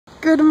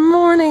Good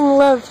morning,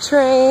 love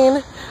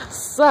train.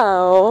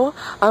 So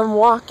I'm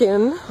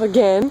walking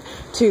again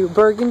to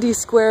Burgundy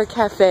Square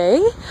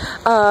Cafe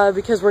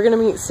because we're gonna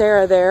meet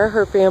Sarah there.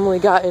 Her family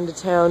got into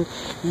town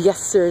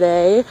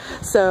yesterday,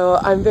 so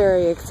I'm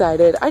very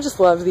excited. I just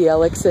love the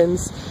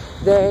Ellicksons.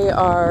 They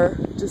are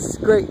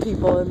just great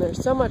people and they're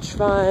so much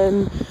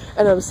fun,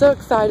 and I'm so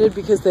excited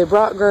because they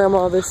brought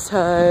Grandma this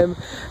time,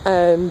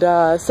 and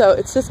so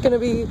it's just gonna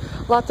be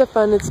lots of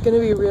fun. It's gonna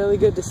be really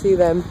good to see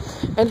them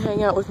and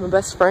hang out with my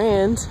best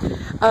friend.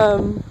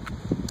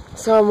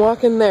 So I'm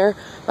walking there.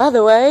 By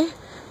the way,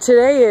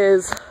 today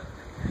is,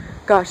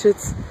 gosh,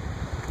 it's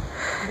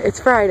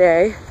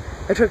Friday.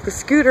 I took the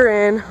scooter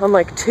in on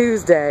like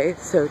Tuesday.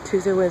 So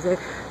Tuesday, Wednesday,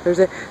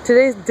 Thursday.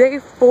 Today's day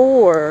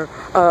 4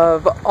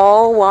 of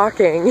all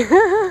walking.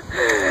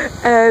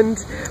 And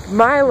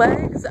my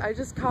legs, I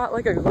just caught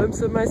like a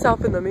glimpse of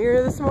myself in the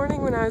mirror this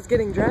morning when I was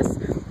getting dressed.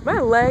 My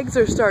legs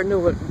are starting to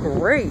look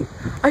great.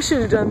 I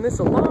should have done this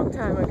a long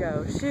time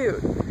ago.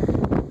 Shoot.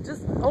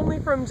 Just only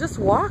from just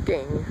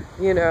walking,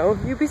 you know,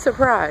 you'd be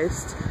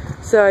surprised.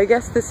 So I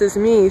guess this is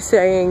me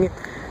saying,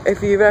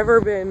 if you've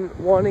ever been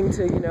wanting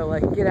to, you know,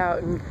 like get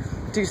out and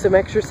do some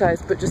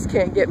exercise but just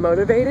can't get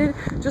motivated,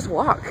 just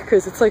walk,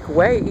 because it's like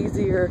way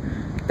easier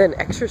than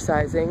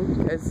exercising,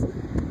 because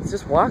it's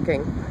just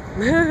walking.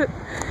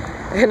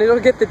 And it'll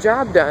get the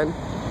job done.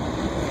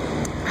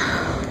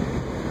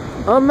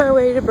 On my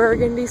way to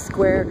Burgundy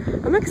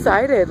Square. I'm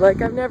excited.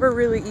 Like, I've never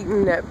really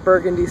eaten at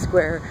Burgundy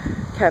Square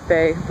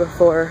Cafe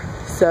before,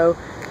 so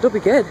it'll be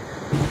good.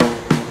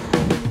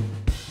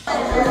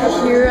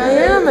 Here I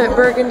am at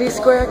Burgundy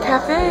Square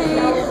Cafe.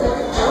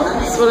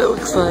 That's what it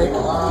looks like.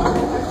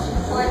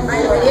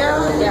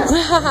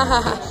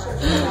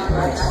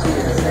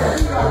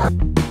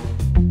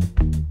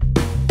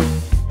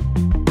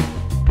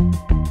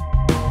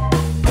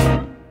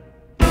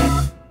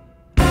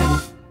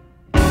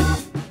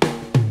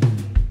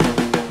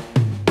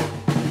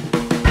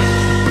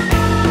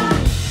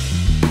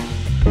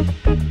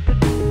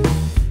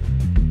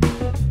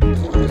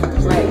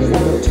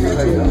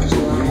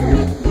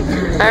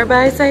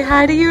 Everybody say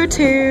hi to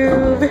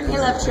YouTube. Hey,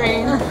 love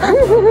train. Hello,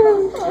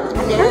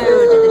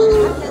 delicious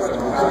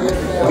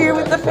breakfast. Here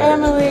with the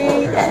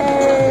family.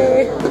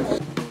 Yay!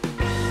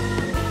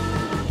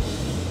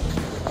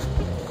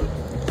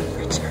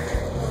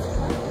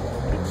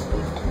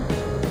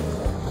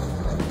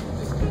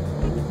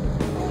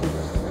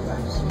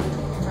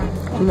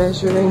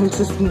 Measuring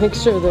to make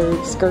sure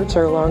their skirts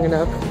are long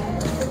enough.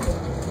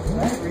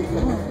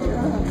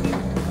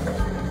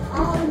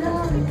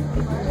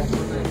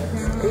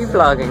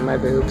 Vlogging my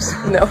boobs.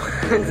 No.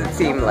 Doesn't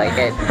seem like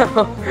it.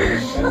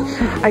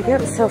 I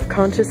get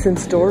self-conscious in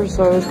stores,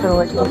 so I was kind of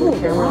like, oh, the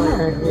camera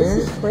right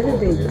here. Where did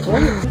they go?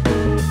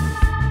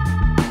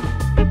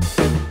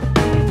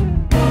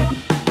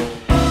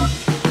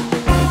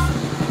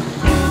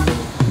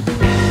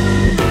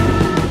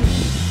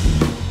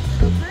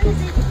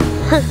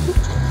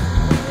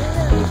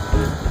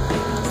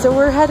 So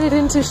we're headed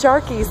into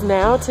Sharky's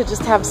now to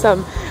just have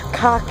some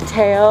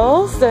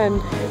cocktails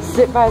and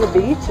sit by the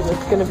beach, and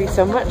it's gonna be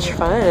so much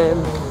fun.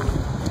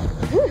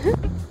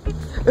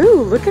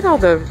 Ooh, look at all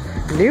the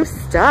new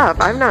stuff.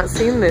 I've not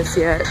seen this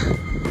yet.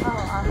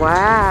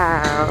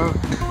 Wow.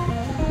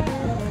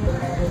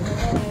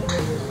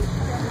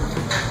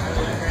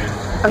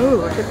 Oh,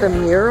 look at the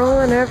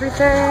mural and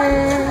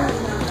everything.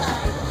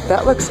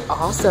 That looks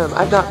awesome.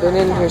 I've not been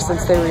in here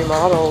since they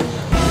remodeled.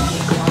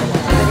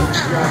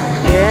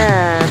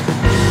 Yeah.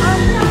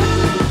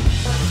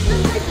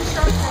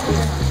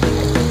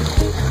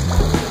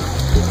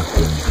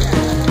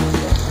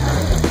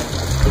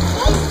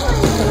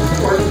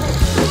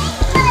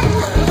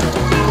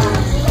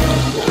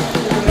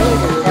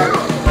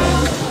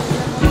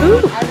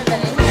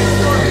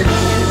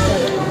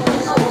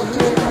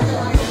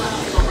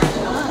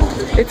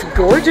 It's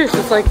gorgeous.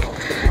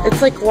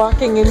 It's like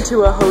walking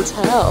into a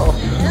hotel.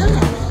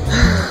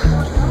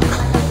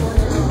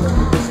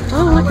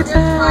 Oh, look at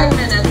that. 5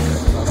 minutes.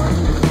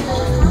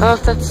 Oh,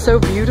 that's so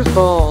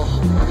beautiful.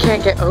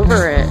 Can't get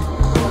over it.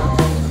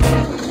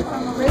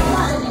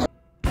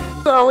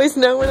 I always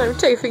know when I'm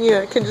taping you,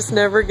 I can just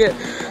never get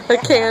a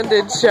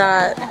candid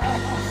shot.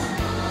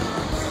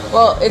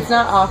 Well, it's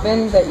not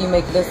often that you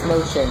make this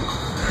motion.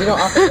 You don't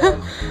often.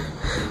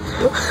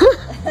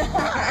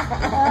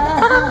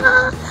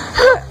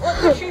 What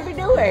could she be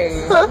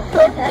doing?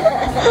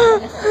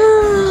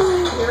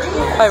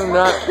 I'm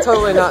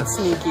totally not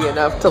sneaky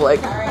enough to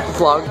like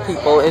vlog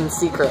people in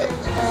secret.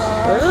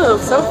 Oh,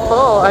 so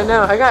full. I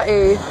know. I got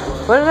a,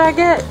 what did I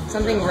get?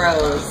 Something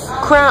rose.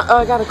 Crown. Oh,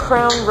 I got a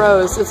Crown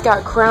Rose. It's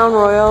got Crown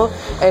Royal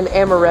and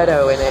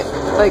Amaretto in it.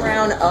 Like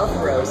Crown of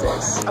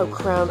Roses. Oh,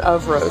 Crown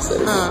of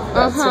Roses.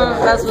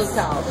 That's what's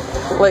called.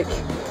 Like,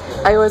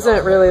 I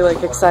wasn't really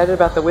like excited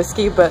about the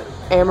whiskey, but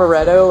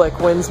Amaretto like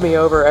wins me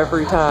over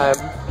every time.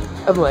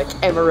 I'm like,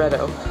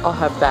 Amaretto, I'll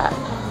have that.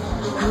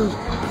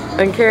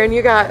 And Karen,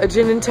 you got a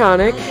gin and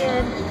tonic.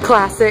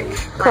 Classic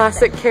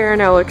Karen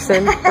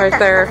Ellickson right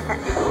there.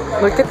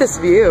 Look at this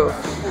view.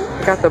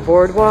 Got the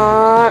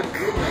boardwalk.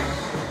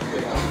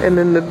 And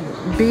then the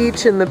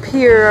beach and the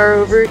pier are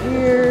over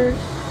here.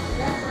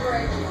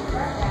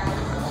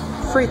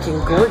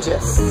 Freaking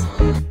gorgeous.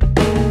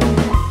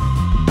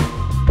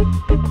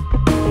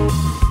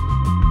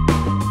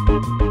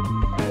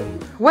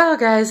 Well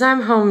guys,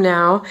 I'm home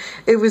now.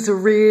 It was a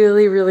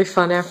really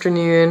fun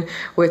afternoon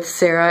with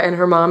Sarah and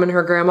her mom and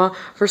her grandma.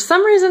 For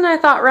some reason I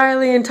thought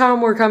Riley and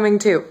Tom were coming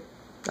too.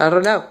 I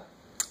don't know.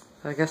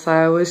 I guess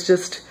I was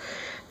just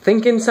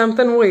thinking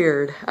something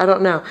weird. I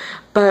don't know.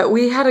 But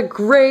we had a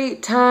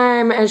great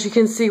time. As you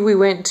can see, we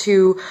went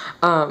to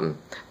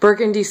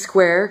Burgundy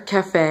Square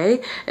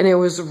Cafe, and it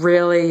was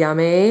really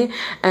yummy.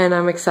 And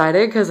I'm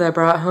excited because I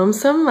brought home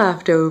some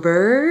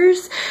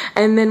leftovers.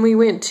 And then we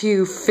went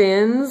to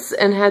Finn's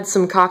and had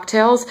some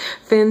cocktails.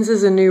 Finn's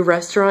is a new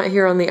restaurant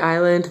here on the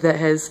island that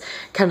has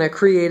kind of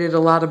created a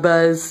lot of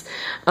buzz.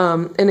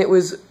 And it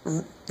was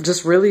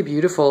just really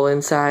beautiful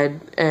inside,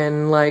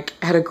 and like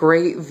had a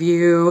great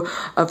view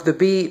of the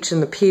beach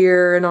and the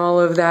pier and all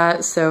of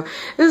that. So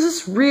it was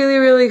just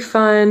really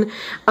fun.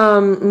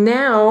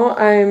 Now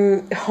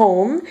I'm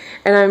home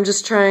and I'm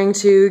just trying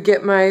to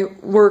get my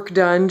work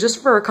done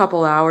just for a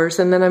couple hours,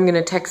 and then I'm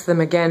gonna text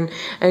them again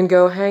and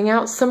go hang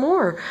out some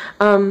more.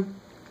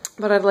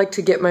 But I'd like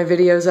to get my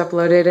videos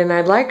uploaded, and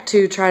I'd like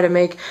to try to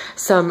make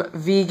some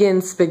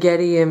vegan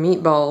spaghetti and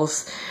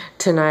meatballs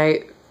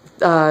tonight.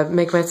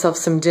 Make myself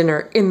some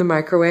dinner in the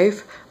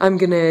microwave. I'm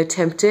gonna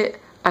attempt it.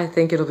 I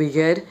think it'll be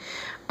good.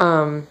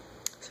 So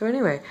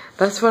anyway,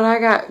 that's what I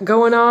got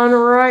going on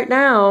right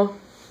now.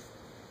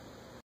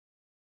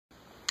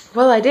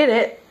 Well, I did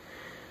it.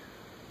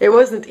 It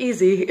wasn't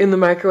easy in the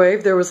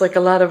microwave. There was like a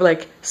lot of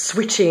like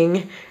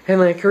switching and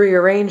like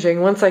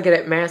rearranging. Once I get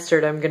it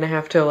mastered, I'm gonna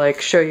have to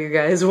like show you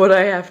guys what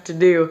I have to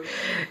do.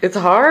 It's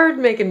hard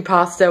making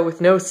pasta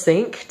with no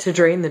sink to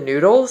drain the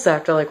noodles. I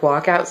have to like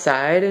walk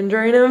outside and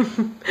drain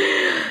them.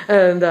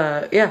 And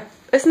yeah,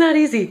 it's not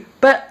easy,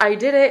 but I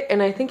did it,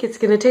 and I think it's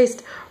gonna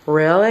taste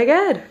really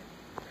good.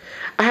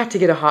 I have to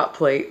get a hot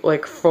plate,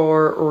 like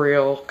for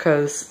real,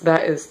 because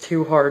that is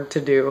too hard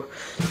to do.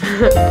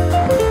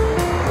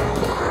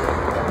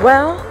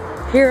 Well,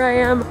 here I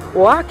am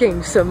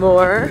walking some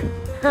more.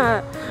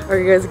 Are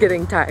you guys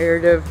getting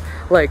tired of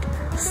like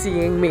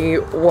seeing me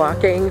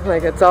walking?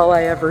 Like it's all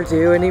I ever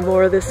do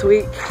anymore this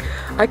week.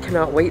 I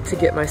cannot wait to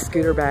get my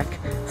scooter back.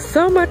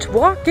 So much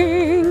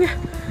walking.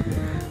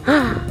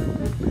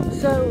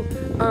 So,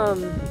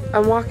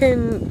 I'm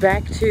walking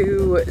back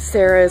to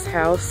Sarah's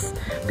house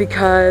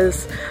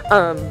because,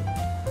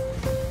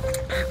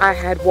 I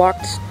had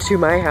walked to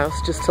my house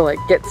just to like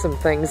get some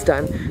things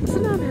done. So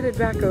now I'm headed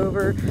back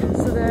over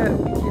so that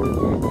we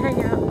can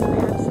hang out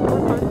and have some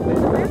more fun with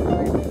the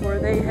family before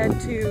they head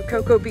to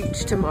Cocoa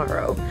Beach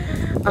tomorrow.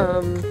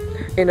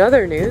 In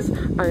other news,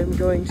 I'm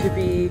going to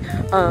be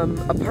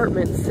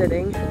apartment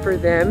sitting for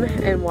them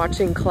and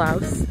watching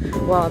Klaus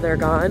while they're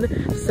gone.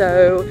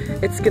 So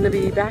it's going to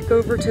be back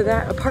over to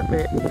that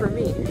apartment for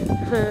me.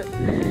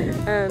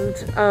 And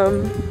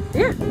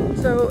yeah,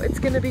 so it's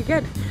going to be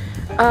good.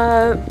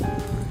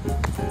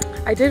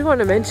 I did want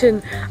to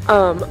mention,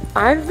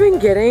 I've been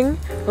getting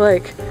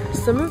like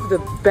some of the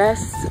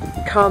best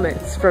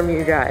comments from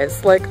you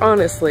guys. Like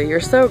honestly, you're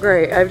so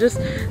great.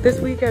 This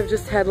week I've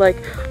just had like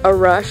a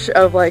rush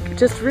of like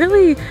just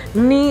really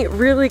neat,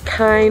 really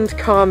kind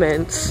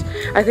comments.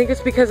 I think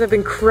it's because I've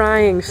been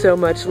crying so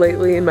much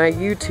lately in my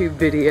YouTube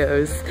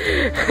videos.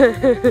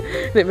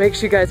 And it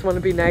makes you guys want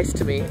to be nice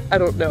to me. I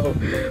don't know.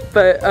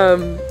 But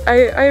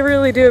I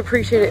really do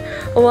appreciate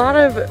it. A lot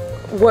of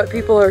what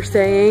people are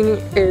saying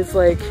is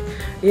like,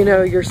 you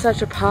know, you're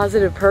such a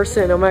positive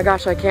person. Oh my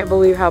gosh, I can't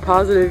believe how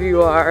positive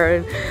you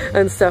are,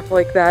 and stuff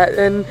like that.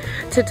 And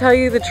to tell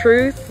you the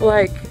truth,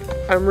 like,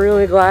 I'm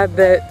really glad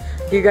that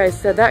you guys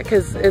said that,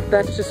 because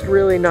that's just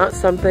really not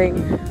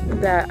something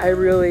that I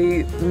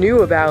really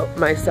knew about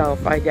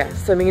myself, I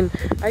guess. I mean,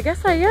 I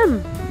guess I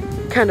am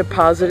kind of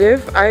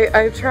positive.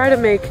 I try to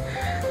make,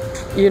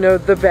 you know,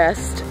 the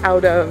best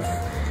out of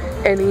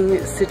any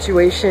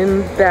situation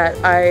that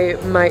I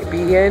might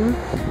be in,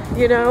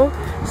 you know?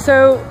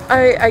 So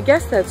I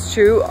guess that's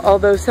true,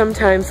 although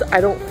sometimes I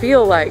don't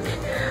feel like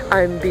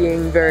I'm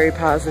being very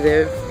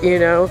positive, you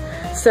know?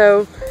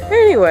 So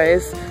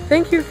anyways,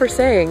 thank you for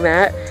saying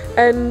that.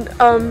 And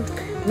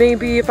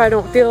maybe if I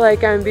don't feel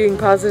like I'm being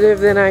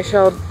positive, then I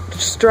shall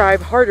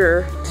strive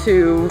harder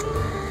to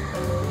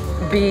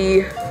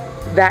be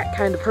that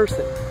kind of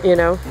person, you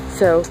know?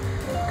 So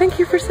thank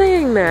you for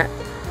saying that.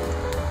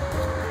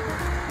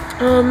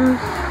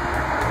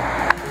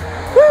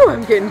 Whew,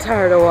 I'm getting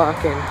tired of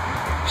walking.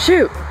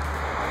 Shoot.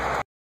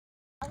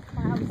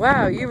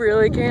 Wow, you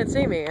really can't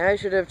see me. I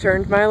should have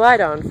turned my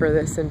light on for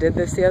this and did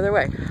this the other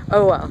way.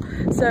 Oh well.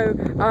 So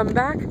I'm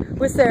back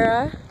with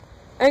Sarah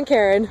and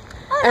Karen,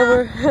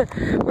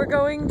 and we're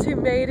going to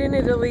Made in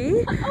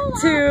Italy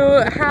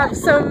to have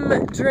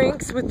some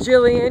drinks with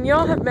Jillian.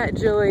 Y'all have met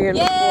Jillian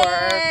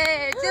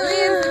before.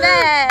 Jillian's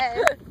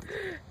best.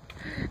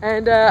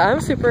 And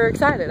I'm super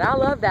excited. I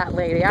love that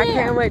lady. I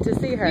can't wait to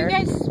see her. You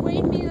guys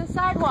swayed me to the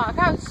sidewalk.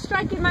 I was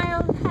striking my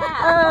own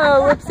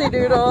Oh, whoopsie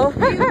doodle.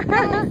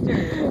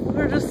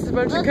 We're just a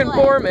bunch of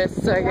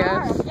conformists, I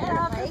guess. Get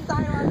off the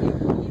sidewalk,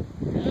 you.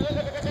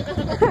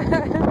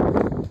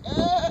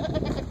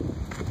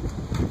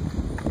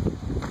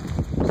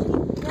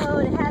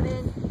 Go to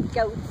heaven,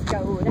 goats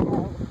go to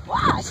hell.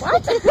 What? What song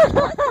is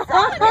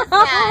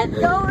that?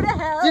 Go to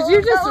hell. Did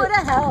you just? Go to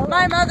hell.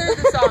 My mother's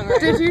a songwriter.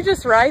 Did you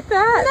just write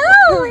that?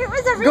 No, it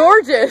was a real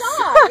Gorgeous.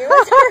 song. It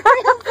was a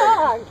real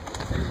song.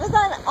 It was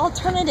on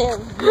Alternative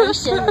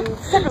Nation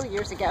several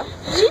years ago.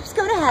 Sheeps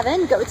go to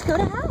heaven, goats go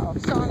to hell.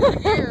 Song of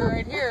the year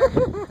right here.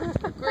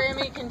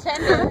 Grammy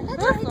contender.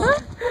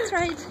 That's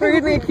right.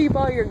 Where do you keep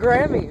all your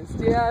Grammys?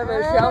 Do you have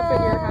a shelf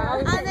in your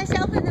house? On the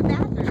shelf in the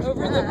bathroom.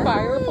 Over the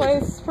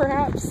fireplace,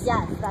 perhaps?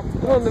 Yes,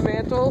 that's On the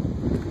mantle?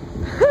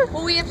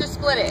 Well, we have to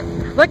split it.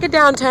 Look at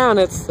downtown.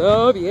 It's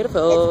so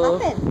beautiful.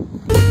 It's open.